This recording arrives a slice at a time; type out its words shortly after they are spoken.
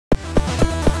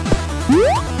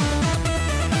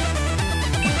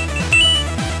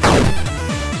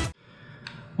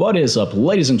What is up,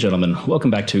 ladies and gentlemen? Welcome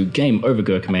back to Game Over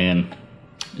Gerkinman.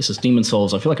 This is Demon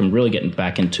Souls. I feel like I'm really getting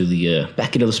back into the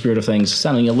spirit of things,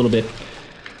 sounding a little bit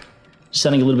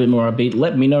more upbeat.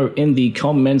 Let me know in the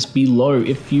comments below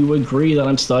if you agree that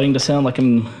I'm starting to sound like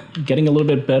I'm getting a little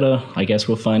bit better. I guess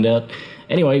we'll find out.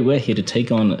 Anyway, we're here to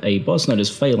take on a boss known as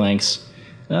Phalanx.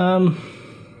 Now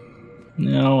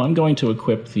I'm going to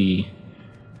equip the...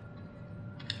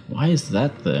 Why is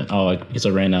that there? Oh, because I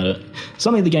ran out of it.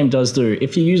 Something the game does do,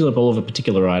 if you use up all of a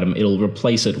particular item, it'll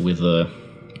replace it with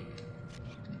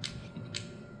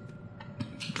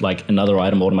like another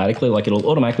item automatically. Like it'll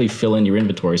automatically fill in your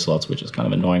inventory slots, which is kind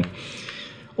of annoying.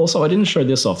 Also, I didn't show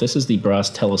this off. This is the brass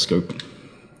telescope.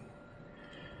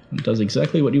 It does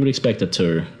exactly what you would expect it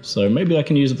to. So maybe I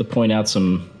can use it to point out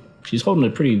some... She's holding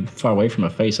it pretty far away from her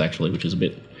face, actually, which is a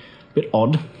bit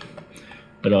odd.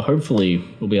 But hopefully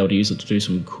we'll be able to use it to do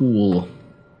some cool...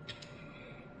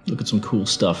 Look at some cool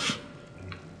stuff.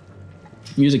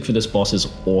 Music for this boss is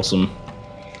awesome.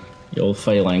 The old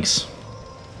Phalanx.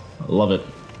 I love it.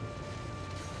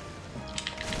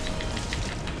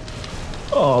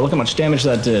 Oh, look how much damage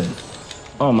that did.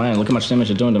 Oh man, look how much damage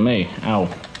it's doing to me. Ow.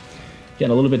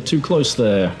 Getting a little bit too close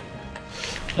there.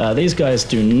 These guys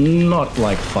do not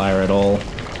like fire at all.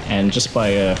 And just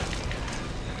by...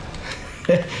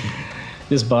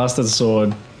 This bastard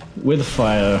sword with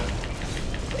fire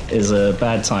is a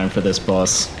bad time for this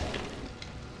boss.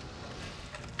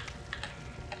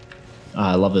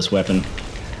 I love this weapon.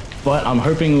 But I'm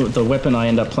hoping the weapon I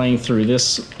end up playing through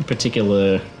this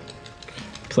particular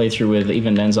playthrough with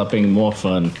even ends up being more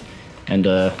fun. And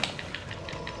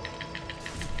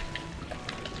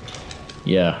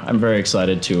yeah, I'm very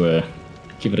excited to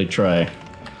give it a try.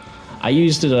 I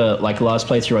used it, like last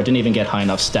playthrough, I didn't even get high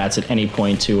enough stats at any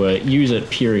point to use it,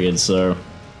 period, so...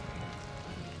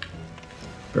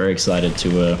 Very excited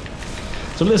to...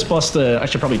 So with this boss, I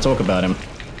should probably talk about him.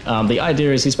 The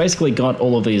idea is he's basically got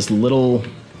all of these little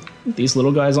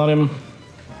guys on him.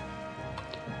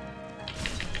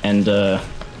 And,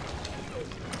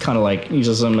 kind of like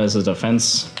uses them as a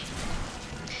defense.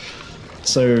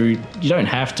 So, you don't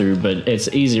have to, but it's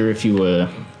easier if you,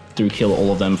 do kill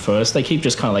all of them first. They keep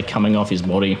just kind of like coming off his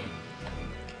body.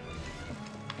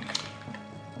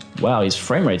 Wow, his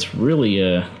frame rate's really,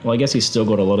 well, I guess he's still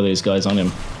got a lot of these guys on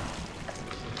him.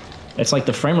 It's like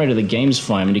the frame rate of the game's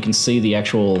fine, and you can see the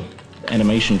actual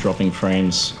animation dropping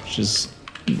frames, which is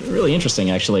really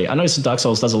interesting, actually. I know Dark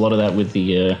Souls does a lot of that with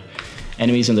the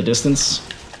enemies in the distance.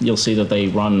 You'll see that they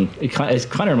run... It kind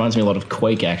of reminds me a lot of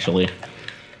Quake, actually.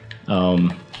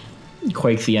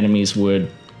 Quake, the enemies would...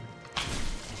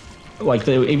 Like,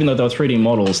 even though they were 3D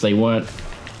models, they weren't,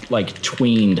 like,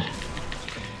 tweened.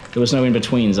 There was no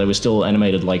in-betweens. They were still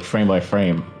animated, like, frame by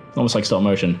frame. Almost like stop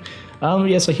motion.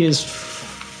 Yeah, so here's...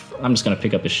 I'm just going to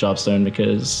pick up his Sharpstone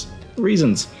because...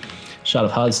 reasons. Shard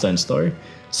of Hardstone story.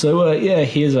 So, yeah,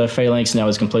 here's Phalanx now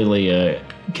is completely...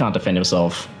 can't defend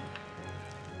himself.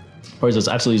 Poses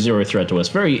absolutely zero threat to us.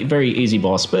 Very, very easy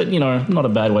boss, but, you know, not a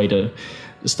bad way to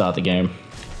start the game.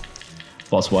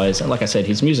 Boss-wise, and like I said,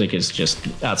 his music is just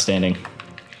outstanding.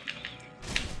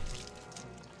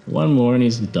 One more and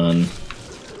he's done.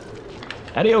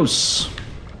 Adios!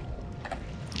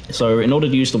 So, in order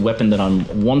to use the weapon that I'm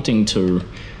wanting to,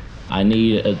 I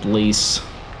need at least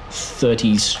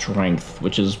 30 strength,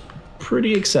 which is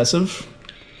pretty excessive.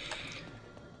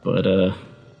 But,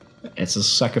 it's a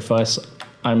sacrifice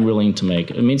I'm willing to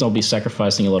make. It means I'll be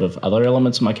sacrificing a lot of other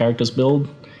elements of my character's build.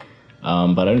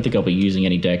 But I don't think I'll be using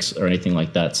any decks or anything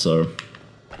like that, so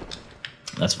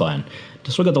that's fine.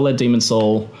 Just look at the Lead Demon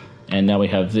Soul, and now we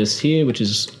have this here, which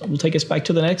will take us back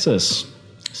to the Nexus.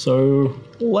 So,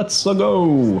 let's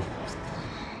go!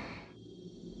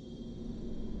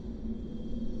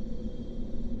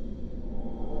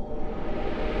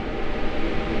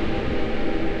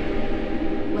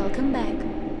 Welcome back.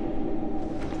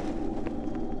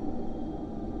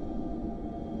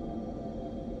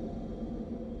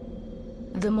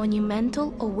 The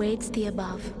monumental awaits the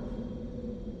above.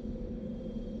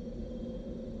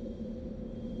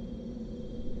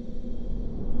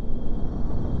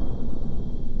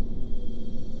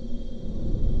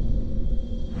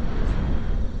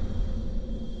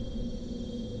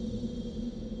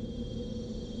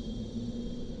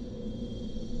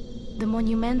 The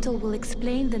monumental will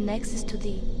explain the nexus to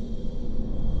thee.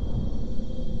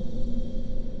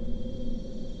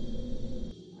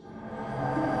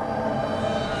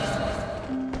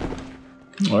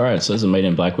 Alright, so there's a maid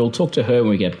in black. We'll talk to her when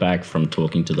we get back from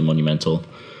talking to the monumental.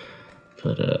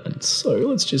 But, so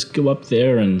let's just go up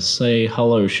there and say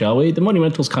hello, shall we? The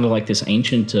monumental's kind of like this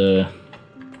ancient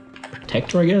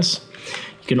protector, I guess.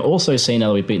 You can also see now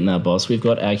that we've beaten that boss, we've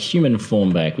got our human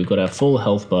form back. We've got our full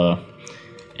health bar,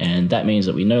 and that means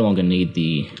that we no longer need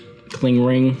the cling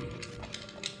ring.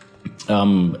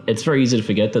 It's very easy to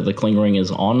forget that the cling ring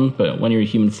is on, but when you're in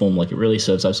human form, like, it really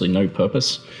serves absolutely no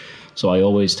purpose. So I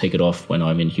always take it off when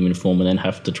I'm in human form and then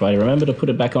have to try to remember to put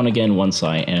it back on again once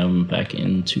I am back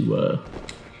into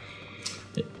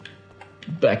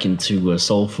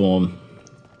soul form.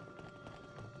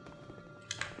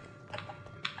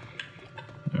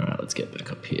 Alright, let's get back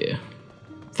up here.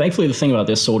 Thankfully, the thing about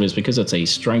this sword is because it's a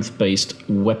strength-based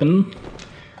weapon,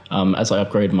 as I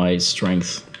upgrade my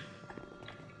strength,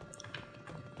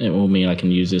 it will mean I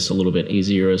can use this a little bit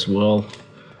easier as well.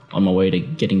 On my way to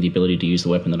getting the ability to use the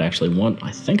weapon that I actually want.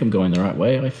 I think I'm going the right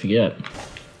way, I forget.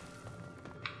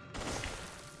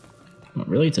 Not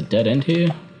really, it's a dead end here?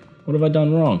 What have I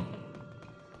done wrong?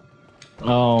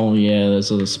 Oh yeah,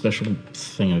 there's a special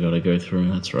thing I gotta go through,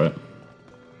 that's right.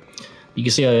 You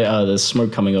can see there's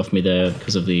smoke coming off me there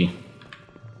because of the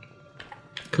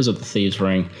Thieves'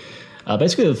 Ring.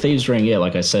 Basically the Thieves' Ring, yeah,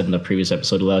 like I said in the previous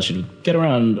episode, allows you to get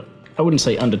around, I wouldn't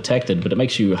say undetected, but it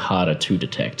makes you harder to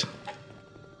detect.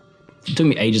 It took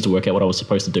me ages to work out what I was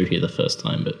supposed to do here the first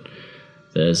time, but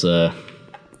there's the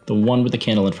one with the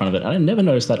candle in front of it. I never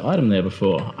noticed that item there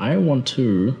before. I want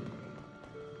to...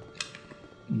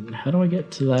 How do I get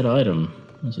to that item?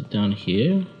 Is it down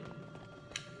here?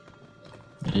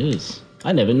 It is.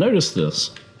 I never noticed this.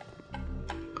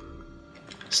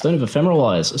 Stone of Ephemeral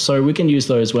Eyes. So we can use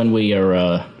those when we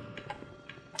are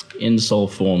in soul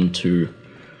form to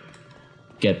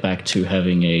get back to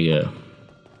having a...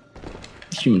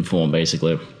 human form,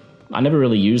 basically. I never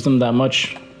really use them that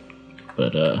much,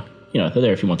 but, you know, they're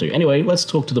there if you want to. Anyway, let's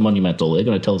talk to the Monumental. They're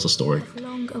going to tell us a story. I've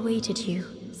long awaited you,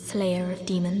 Slayer of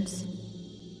Demons.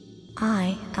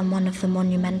 I am one of the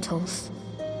Monumentals.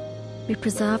 We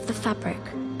preserve the fabric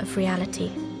of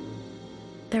reality.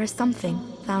 There is something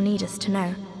thou needest to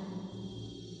know.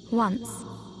 Once,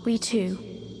 we too,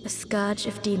 a scourge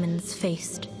of demons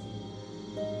faced.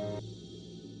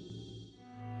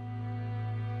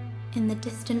 In the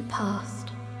distant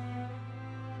past,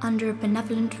 under a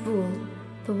benevolent rule,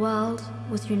 the world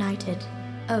was united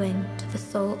owing to the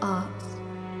soul arts.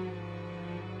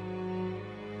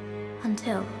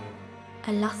 Until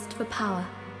a lust for power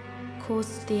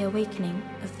caused the awakening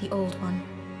of the Old One.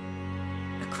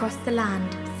 Across the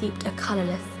land seeped a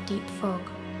colorless, deep fog,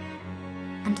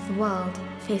 and the world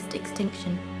faced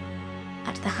extinction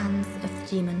at the hands of the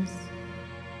demons.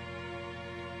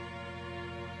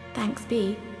 Thanks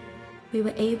be, we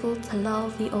were able to lull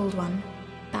the Old One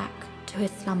back to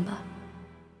his slumber,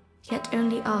 yet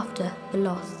only after the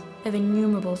loss of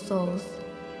innumerable souls,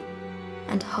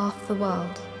 and half the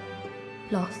world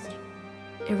lost,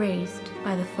 erased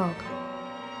by the fog.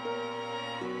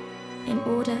 In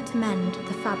order to mend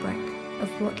the fabric of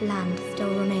what land still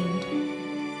remained,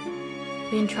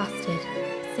 we entrusted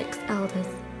 6 elders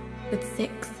with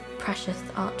 6 precious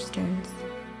archstones.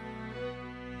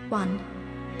 1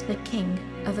 to the king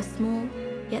of a small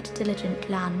yet diligent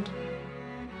land.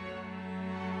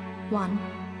 1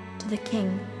 to the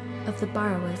king of the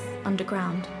burrowers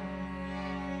underground.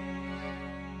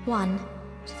 1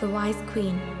 to the wise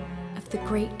queen of the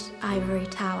great ivory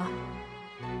tower.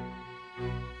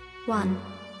 1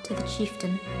 to the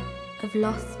chieftain of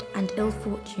lost and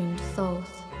ill-fortuned souls.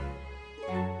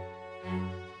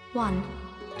 1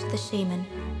 to the shaman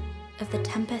of the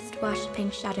tempest-worshipping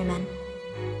shadowmen.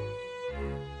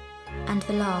 And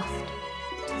the last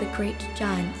to the great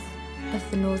giants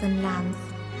of the northern lands.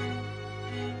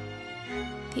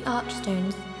 The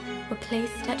archstones were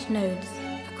placed at nodes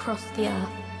across the earth.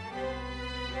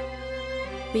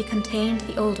 We contained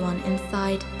the Old One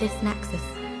inside this nexus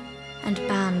and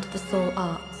banned the soul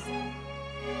arts.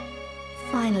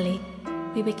 Finally,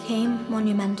 we became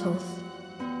monumentals,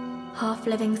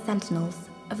 half-living sentinels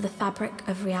of the fabric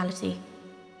of reality.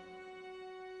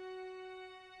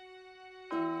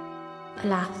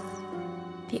 Alas,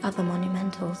 the other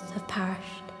monumentals have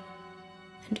perished,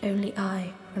 and only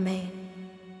I remain.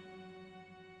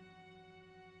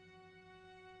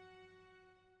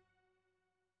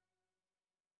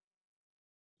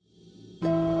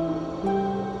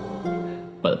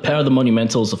 By the power of the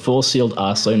Monumentals, the 4 sealed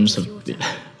Arstones have been...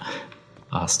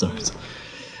 Arstones.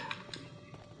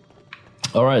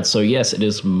 Alright, so yes, it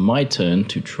is my turn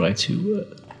to try to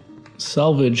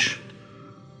salvage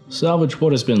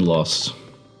what has been lost.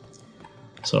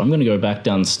 So I'm going to go back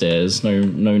downstairs. No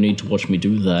need to watch me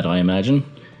do that, I imagine.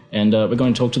 And we're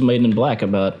going to talk to the Maiden in Black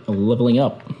about leveling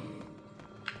up.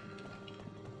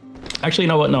 Actually, you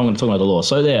know what? No, I'm going to talk about the lore.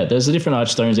 So there's the different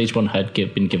archstones. Each one had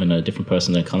been given a different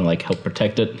person to kind of like help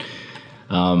protect it.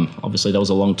 Obviously, that was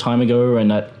a long time ago,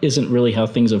 and that isn't really how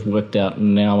things have worked out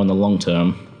now in the long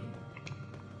term.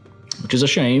 Which is a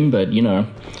shame, but, you know,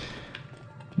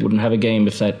 wouldn't have a game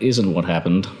if that isn't what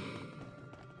happened.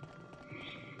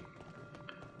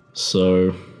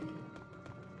 So...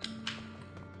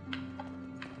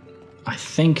 I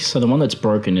think, so the one that's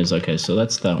broken is, okay, so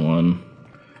that's that one.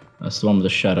 That's the one with the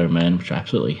Shadow Man, which I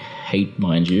absolutely hate,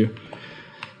 mind you.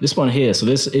 This one here, so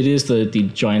it is the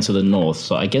Giants of the North,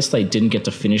 so I guess they didn't get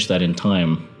to finish that in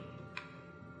time.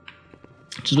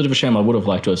 Which is a bit of a shame. I would have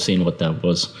liked to have seen what that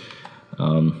was.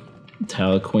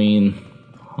 Tower Queen,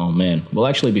 oh man, we'll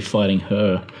actually be fighting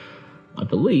her, I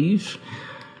believe.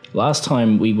 Last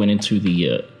time we went into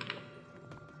the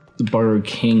Burrow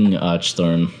King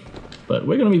Archstone, but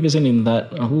we're going to be visiting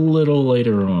that a little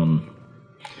later on.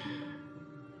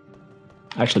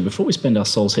 Actually, before we spend our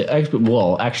souls here, so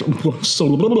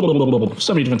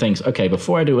many different things. Okay,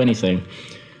 before I do anything,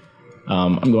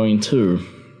 I'm going to...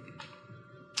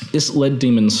 This Lead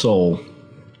Demon Soul.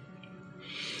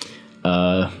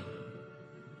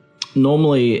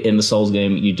 Normally in the Souls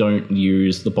game, you don't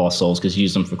use the boss souls because you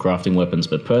use them for crafting weapons,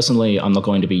 but personally, I'm not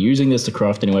going to be using this to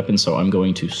craft any weapons, so I'm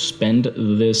going to spend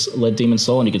this Lead Demon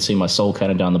Soul, and you can see my soul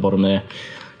counter down the bottom there.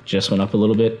 Just went up a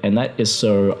little bit, and that is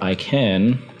so I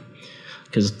can...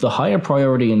 Because the higher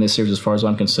priority in this series, as far as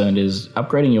I'm concerned, is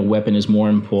upgrading your weapon is more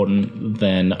important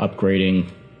than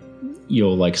upgrading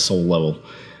your like soul level.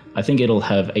 I think it'll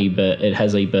have it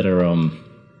has a better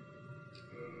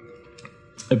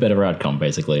outcome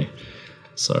basically.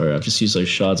 So I've just used those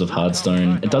shards of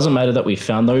hardstone. It doesn't matter that we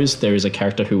found those. There is a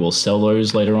character who will sell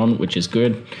those later on, which is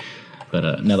good.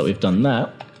 But now that we've done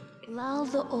that, lull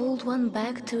the old one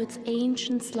back to its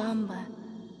ancient slumber.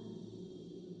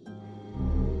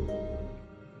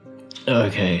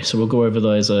 Okay, so we'll go over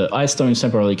those. Ice Stone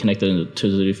temporarily connected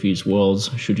to the diffused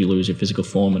worlds should you lose your physical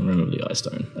form and remove the Ice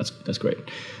Stone. That's great.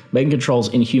 Megan controls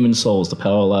inhuman souls. The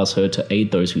power allows her to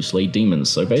aid those who slay demons.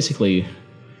 So basically,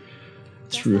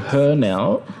 through her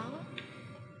now...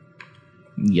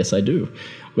 Yes, I do.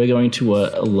 We're going to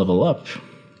level up.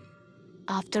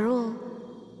 After all,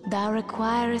 thou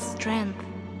requirest strength.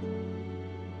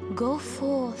 Go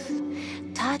forth,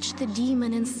 touch the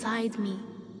demon inside me.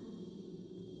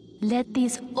 Let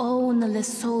these ownerless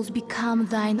souls become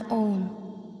thine own.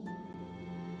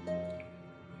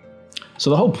 So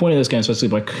the whole point of this game is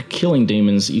basically by killing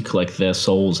demons, you collect their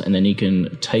souls, and then you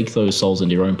can take those souls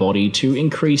into your own body to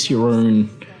increase your own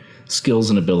skills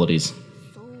and abilities.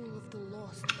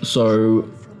 So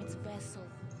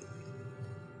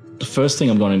the first thing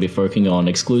I'm going to be focusing on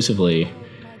exclusively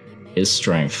is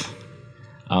strength,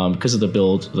 because of the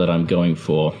build that I'm going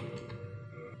for.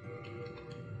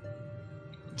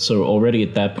 So already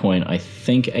at that point, I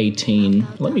think 18...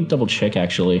 Let me double check,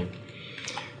 actually.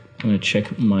 I'm going to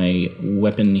check my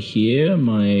weapon here,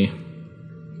 my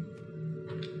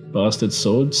bastard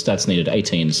sword. Stats needed,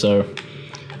 18, so...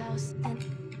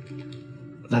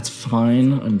 That's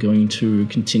fine. I'm going to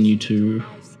continue to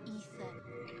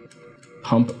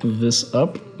pump this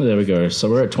up. There we go. So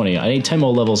we're at 20. I need 10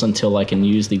 more levels until I can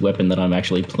use the weapon that I'm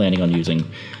actually planning on using.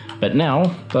 But now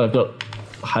that I've got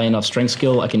high enough strength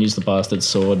skill, I can use the bastard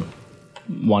sword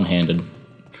one-handed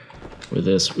with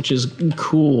this, which is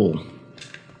cool.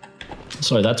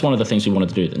 So that's one of the things we wanted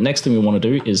to do. The next thing we want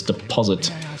to do is deposit.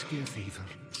 May I ask you a favor?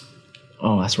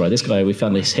 Oh, that's right. This guy, we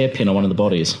found this hairpin on one of the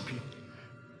bodies.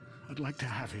 I'd like to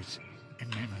have it in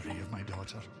memory of my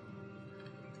daughter.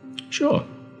 Sure.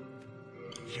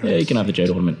 Yeah, you can have the jade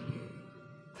ornament.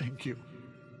 Thank you.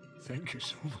 Thank you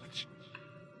so much.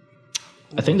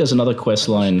 I think there's another quest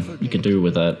line you can do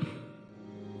with that.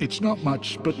 It's not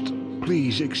much, but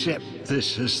please accept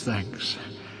this as thanks.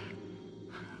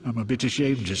 I'm a bit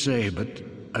ashamed to say, but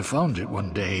I found it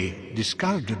one day,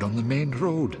 discarded on the main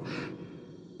road.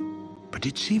 But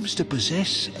it seems to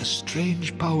possess a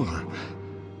strange power.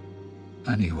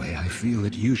 Anyway, I feel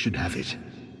that you should have it.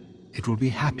 It will be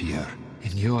happier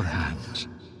in your hands.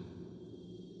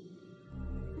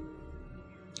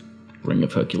 Ring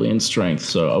of Herculean Strength,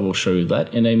 so I will show you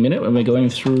that in a minute when we're going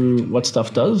through what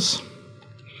stuff does.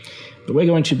 But we're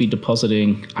going to be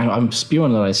depositing... I'm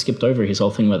spewing that I skipped over his whole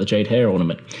thing about the jade hair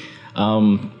ornament.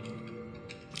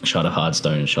 Shard of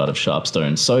Hardstone, Shard of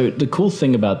Sharpstone. So the cool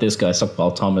thing about this guy,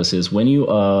 Stockpile Thomas, is when you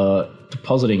are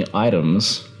depositing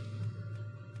items,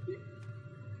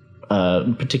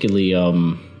 particularly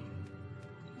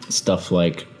stuff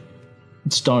like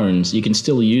stones, you can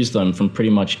still use them from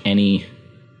pretty much any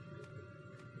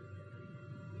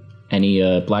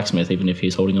blacksmith, even if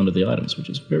he's holding onto the items, which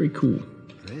is very cool.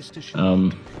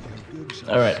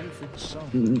 Alright,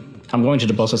 I'm going to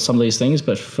deposit some of these things,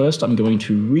 but first I'm going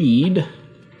to read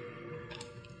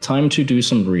time to do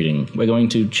some reading. We're going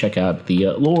to check out the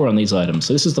lore on these items.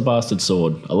 So this is the Bastard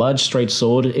Sword, a large straight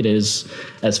sword. It is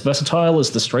as versatile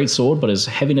as the straight sword, but its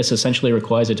heaviness essentially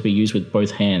requires it to be used with both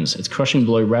hands. Its crushing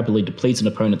blow rapidly depletes an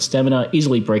opponent's stamina,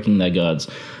 easily breaking their guards.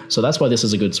 So that's why this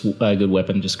is a good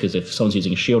weapon, just because if someone's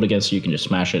using a shield against you, you can just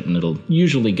smash it and it'll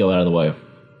usually go out of the way.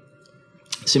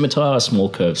 Scimitar, a small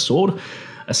curved sword.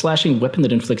 A slashing weapon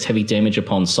that inflicts heavy damage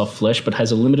upon soft flesh, but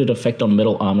has a limited effect on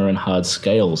metal armor and hard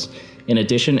scales. In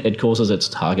addition, it causes its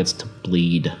targets to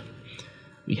bleed.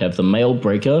 We have the Mail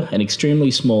Breaker, an extremely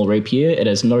small rapier. It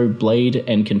has no blade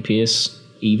and can pierce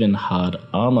even hard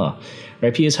armor.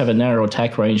 Rapiers have a narrow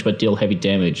attack range but deal heavy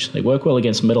damage. They work well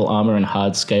against metal armor and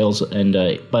hard scales,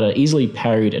 but are easily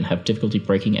parried and have difficulty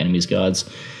breaking enemies' guards.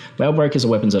 Mail Breakers are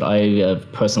weapons that I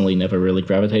personally never really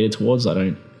gravitated towards. I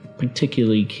don't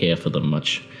particularly care for them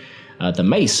much. The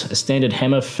Mace, a standard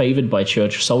hammer favored by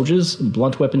church soldiers.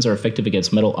 Blunt weapons are effective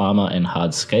against metal armor and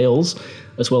hard scales,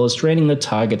 as well as draining the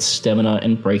target's stamina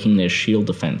and breaking their shield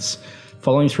defense.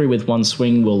 Following through with one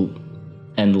swing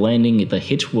and landing the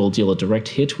hit will deal a direct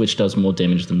hit, which does more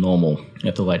damage than normal. You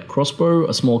have the Light Crossbow,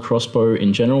 a small crossbow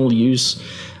in general use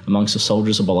amongst the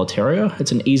soldiers of Boletaria.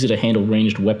 It's an easy-to-handle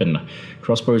ranged weapon.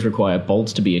 Crossbows require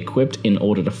bolts to be equipped in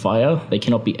order to fire. They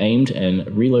cannot be aimed, and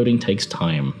reloading takes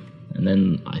time. And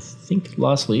then, I think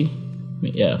lastly,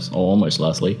 yes, or almost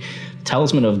lastly,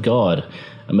 Talisman of God,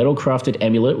 a metal-crafted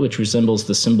amulet which resembles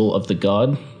the symbol of the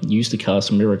god, used to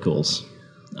cast miracles.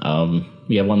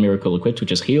 We have one miracle equipped,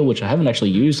 which is Heal, which I haven't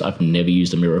actually used. I've never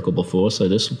used a miracle before, so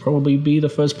this will probably be the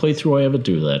first playthrough I ever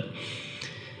do that.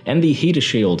 And the Heater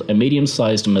Shield, a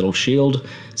medium-sized metal shield.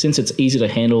 Since it's easy to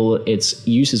handle, its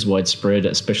use is widespread,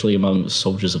 especially among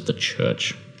soldiers of the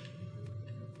church.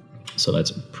 So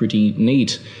that's pretty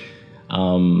neat.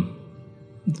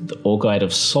 The Orchid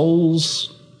of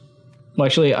Souls. Well,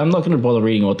 actually, I'm not going to bother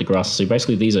reading what the grasses do.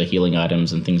 Basically, these are healing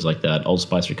items and things like that. Old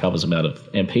Spice recovers amount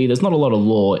of MP. There's not a lot of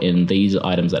lore in these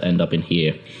items that end up in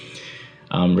here.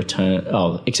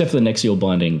 Except for the Nexial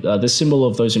Binding. This symbol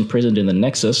of those imprisoned in the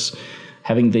Nexus.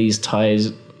 Having this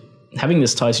ties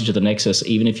you to the Nexus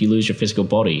even if you lose your physical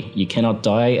body. You cannot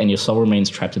die and your soul remains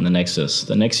trapped in the Nexus.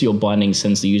 The Nexial Binding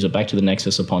sends the user back to the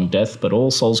Nexus upon death, but all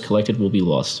souls collected will be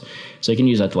lost. So you can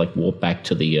use that to like warp back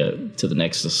to the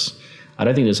Nexus. I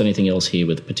don't think there's anything else here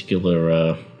with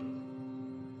particular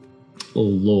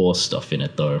lore stuff in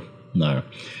it though. No.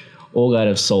 Orchid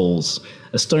of Souls.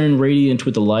 A stone radiant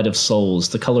with the light of souls.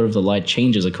 The color of the light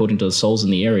changes according to the souls in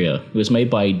the area. It was made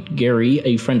by Gary,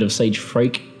 a friend of Sage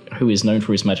Frake, who is known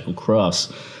for his magical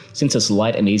crafts. Since it's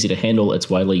light and easy to handle, it's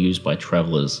widely used by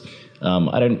travelers.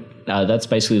 That's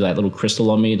basically that little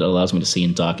crystal on me that allows me to see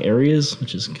in dark areas,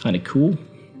 which is kind of cool.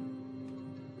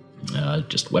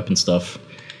 Just weapon stuff.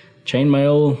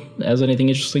 Chainmail, has anything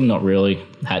interesting? Not really.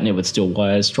 Hat knit with steel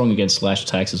wires, strong against slash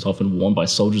attacks, is often worn by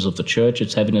soldiers of the church.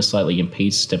 Its heaviness slightly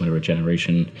impedes stamina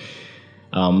regeneration.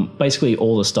 Basically,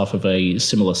 all the stuff of a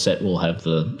similar set will have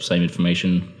the same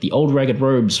information. The Old Ragged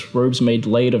Robes. Robes made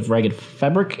laid of ragged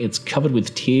fabric. It's covered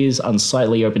with tears,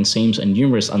 unsightly open seams, and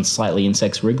numerous unsightly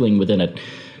insects wriggling within it.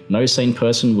 No sane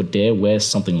person would dare wear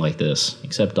something like this,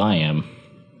 except I am.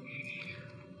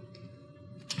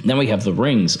 Then we have the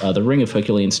rings. The Ring of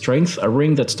Herculean Strength, a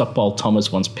ring that Stockpile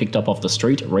Thomas once picked up off the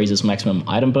street, raises maximum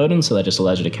item burden, so that just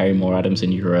allows you to carry more items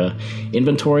in your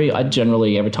inventory. I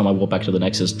generally, every time I walk back to the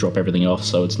Nexus, drop everything off,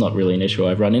 so it's not really an issue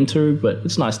I've run into, but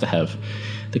it's nice to have.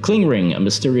 The Cling Ring, a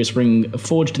mysterious ring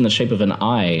forged in the shape of an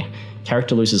eye.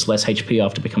 Character loses less HP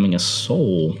after becoming a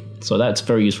soul, so that's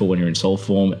very useful when you're in soul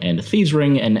form. And Thieves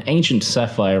Ring, an ancient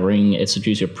sapphire ring. It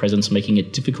subdues your presence, making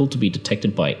it difficult to be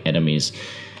detected by enemies.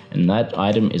 And that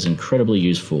item is incredibly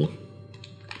useful.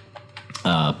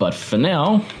 But for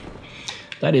now,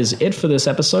 that is it for this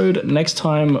episode. Next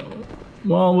time,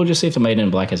 well, we'll just see if the Maiden in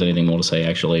Black has anything more to say,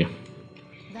 actually.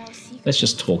 Let's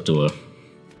just talk to her.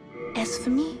 As for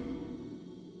me,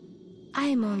 I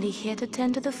am only here to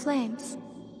tend to the flames.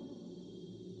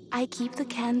 I keep the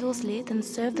candles lit and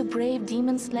serve the brave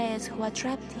demon slayers who are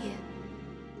trapped here.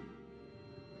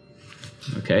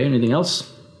 Okay, anything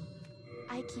else?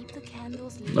 Keep the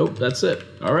candles lit. Nope, that's it.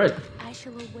 All right. I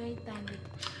shall await them.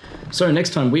 So next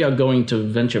time we are going to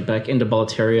venture back into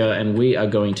Boletaria and we are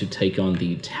going to take on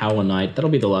the Tower Knight.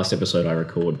 That'll be the last episode I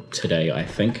record today, I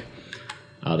think.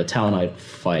 The Tower Knight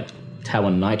fight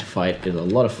is a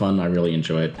lot of fun. I really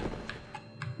enjoy it.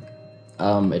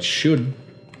 It should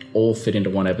all fit into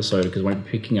one episode because I won't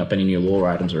be picking up any new lore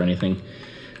items or anything.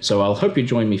 So I'll hope you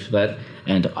join me for that,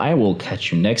 and I will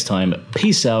catch you next time.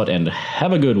 Peace out and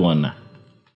have a good one.